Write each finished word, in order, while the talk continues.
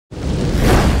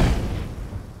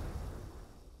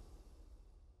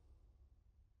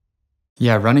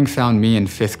Yeah, running found me in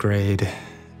 5th grade.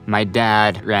 My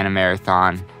dad ran a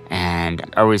marathon, and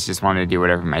I always just wanted to do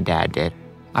whatever my dad did.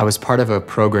 I was part of a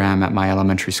program at my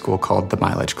elementary school called the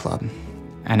Mileage Club.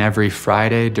 And every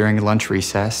Friday during lunch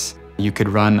recess, you could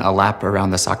run a lap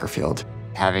around the soccer field.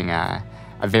 Having a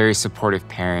very supportive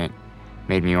parent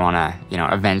made me want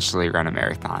to, eventually run a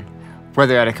marathon.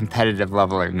 Whether at a competitive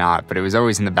level or not, but it was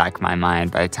always in the back of my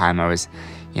mind by the time I was,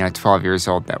 12 years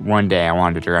old that one day I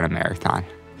wanted to run a marathon.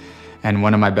 And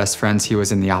one of my best friends, he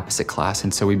was in the opposite class,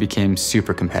 and so we became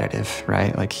super competitive,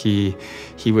 right? Like he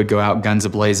would go out guns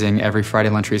a-blazing every Friday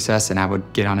lunch recess, and I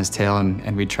would get on his tail,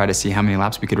 and we'd try to see how many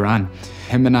laps we could run.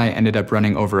 Him and I ended up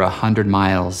running over 100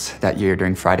 miles that year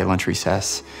during Friday lunch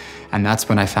recess. And that's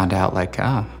when I found out,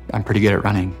 I'm pretty good at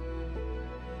running.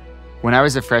 When I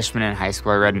was a freshman in high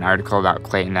school, I read an article about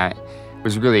Clayton that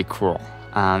was really cool.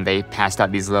 They passed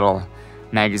out these little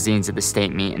magazines at the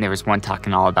state meet, and there was one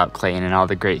talking all about Clayton and all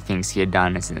the great things he had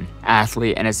done as an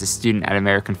athlete and as a student at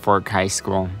American Fork High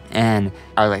School. And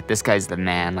I was like, this guy's the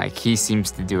man. He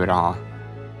seems to do it all.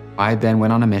 I then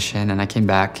went on a mission, and I came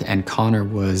back, and Connor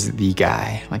was the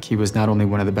guy. He was not only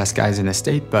one of the best guys in the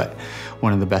state, but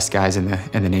one of the best guys in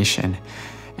the nation.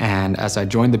 And as I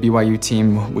joined the BYU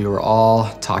team, we were all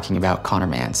talking about Connor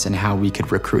Mantz and how we could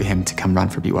recruit him to come run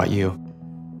for BYU.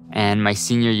 And my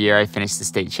senior year, I finished the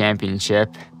state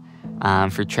championship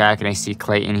for track, and I see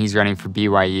Clayton, he's running for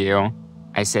BYU.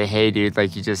 I say, hey dude,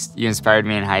 you inspired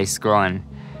me in high school, and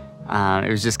it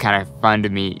was just kind of fun to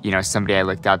meet, somebody I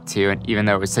looked up to, and even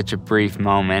though it was such a brief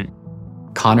moment.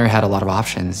 Connor had a lot of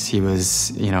options. He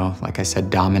was, like I said,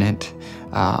 dominant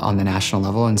on the national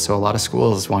level, and so a lot of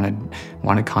schools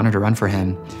wanted Connor to run for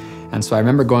him. And so I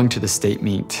remember going to the state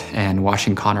meet and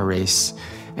watching Connor race,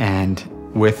 and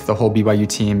with the whole BYU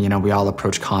team, we all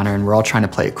approach Connor, and we're all trying to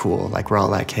play it cool. We're all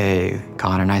like, hey,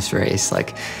 Connor, nice race.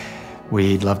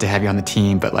 We'd love to have you on the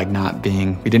team, but we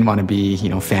didn't want to be,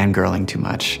 fangirling too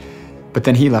much. But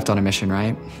then he left on a mission,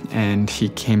 right? And he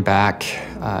came back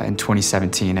in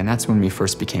 2017, and that's when we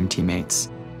first became teammates.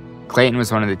 Clayton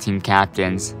was one of the team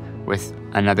captains with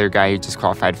another guy who just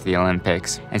qualified for the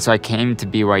Olympics. And so I came to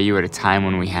BYU at a time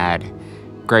when we had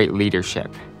great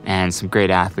leadership and some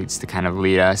great athletes to kind of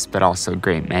lead us, but also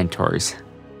great mentors.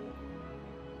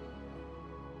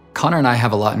 Connor and I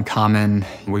have a lot in common.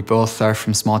 We both are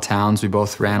from small towns. We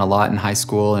both ran a lot in high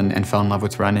school and fell in love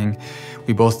with running.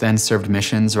 We both then served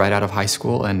missions right out of high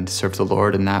school and served the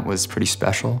Lord, and that was pretty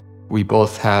special. We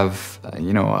both have,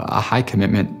 a high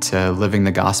commitment to living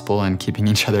the gospel and keeping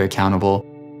each other accountable.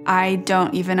 I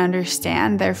don't even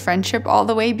understand their friendship all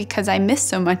the way because I miss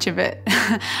so much of it.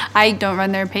 I don't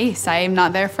run their pace. I am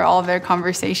not there for all of their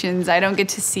conversations. I don't get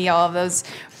to see all of those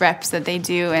reps that they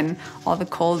do and all the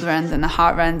cold runs and the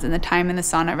hot runs and the time in the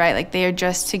sauna, right? They are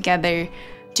just together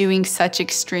doing such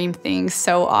extreme things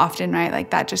so often,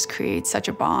 right? That just creates such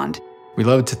a bond. We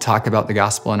love to talk about the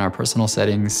gospel in our personal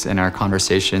settings, in our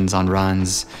conversations on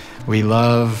runs. We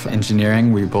love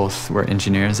engineering. We both were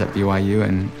engineers at BYU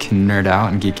and can nerd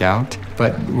out and geek out,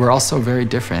 but we're also very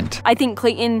different. I think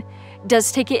Clayton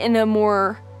does take it in a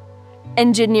more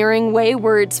engineering way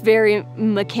where it's very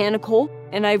mechanical,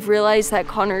 and I've realized that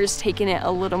Connor's taken it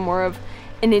a little more of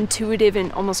an intuitive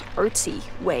and almost artsy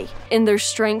way, and there's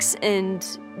strengths and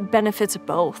benefits of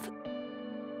both.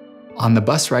 On the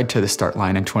bus ride to the start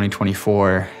line in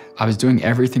 2024, I was doing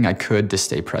everything I could to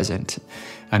stay present.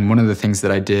 And one of the things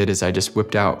that I did is I just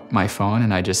whipped out my phone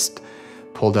and I just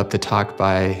pulled up the talk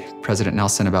by President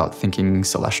Nelson about thinking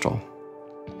celestial.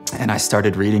 And I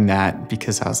started reading that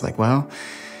because I was like, well,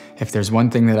 if there's one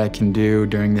thing that I can do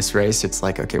during this race, it's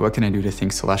okay, what can I do to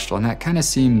think celestial? And that kind of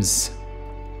seems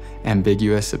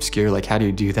ambiguous, obscure, how do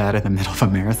you do that in the middle of a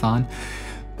marathon?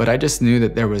 But I just knew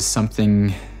that there was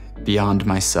something beyond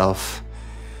myself.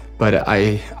 But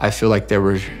I feel like there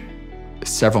were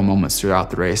several moments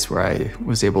throughout the race where I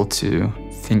was able to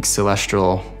think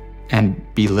celestial and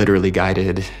be literally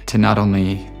guided to not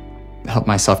only help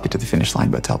myself get to the finish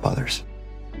line, but to help others.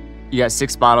 You got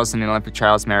 6 bottles in the Olympic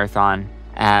Trials Marathon.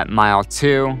 At mile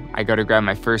 2, I go to grab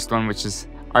my first one, which is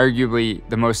arguably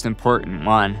the most important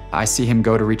one. I see him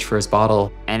go to reach for his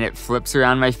bottle, and it flips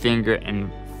around my finger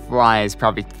and flies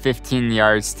probably 15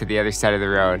 yards to the other side of the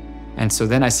road. And so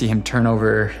then I see him turn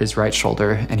over his right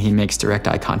shoulder and he makes direct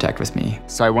eye contact with me.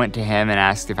 So I went to him and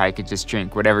asked if I could just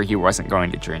drink whatever he wasn't going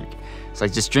to drink. So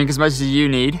just drink as much as you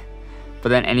need, but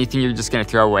then anything you're just gonna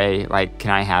throw away,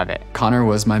 can I have it? Connor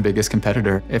was my biggest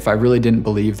competitor. If I really didn't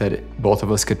believe that both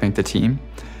of us could make the team,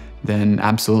 then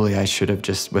absolutely I should have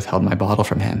just withheld my bottle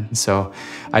from him. So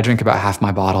I drink about half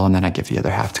my bottle and then I give the other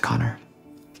half to Connor.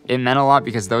 It meant a lot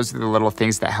because those are the little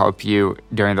things that help you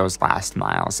during those last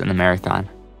miles in the marathon.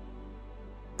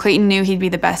 Clayton knew he'd be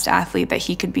the best athlete that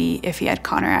he could be if he had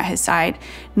Connor at his side,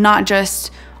 not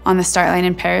just on the start line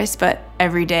in Paris, but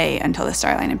every day until the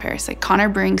start line in Paris. Like, Connor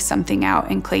brings something out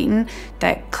in Clayton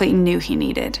that Clayton knew he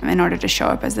needed in order to show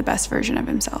up as the best version of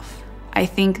himself. I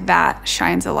think that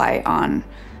shines a light on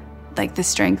like the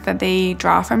strength that they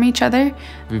draw from each other.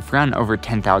 We've run over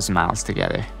 10,000 miles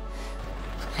together,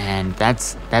 and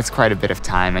that's quite a bit of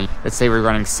time. Let's say we're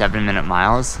running 7-minute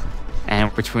miles,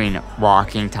 and between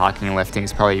walking, talking, and lifting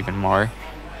is probably even more,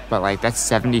 but like that's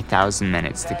 70,000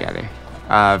 minutes together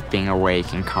of being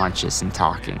awake and conscious and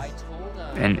talking.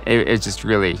 And it's just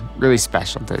really, really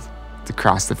special to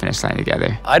cross the finish line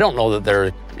together. I don't know that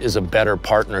there is a better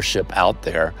partnership out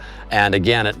there. And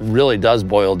again, it really does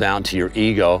boil down to your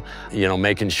ego, you know,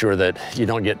 making sure that you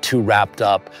don't get too wrapped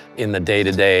up in the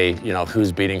day-to-day, you know,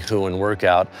 who's beating who in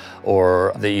workout,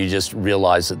 or that you just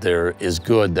realize that there is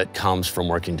good that comes from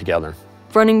working together.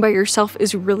 Running by yourself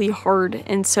is really hard,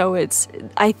 and so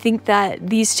I think that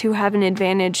these two have an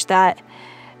advantage that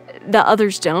the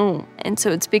others don't, and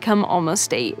so it's become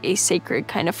almost a sacred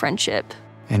kind of friendship.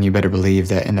 And you better believe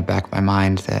that in the back of my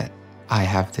mind that I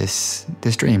have this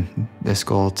dream, this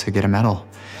goal to get a medal.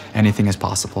 Anything is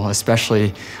possible,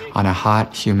 especially on a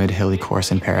hot, humid, hilly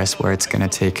course in Paris where it's gonna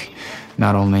take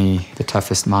not only the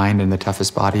toughest mind and the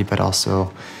toughest body, but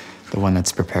also the one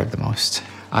that's prepared the most.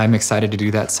 I'm excited to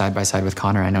do that side by side with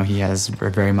Connor. I know he has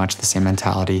very much the same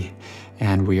mentality,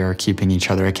 and we are keeping each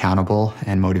other accountable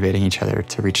and motivating each other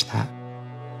to reach that.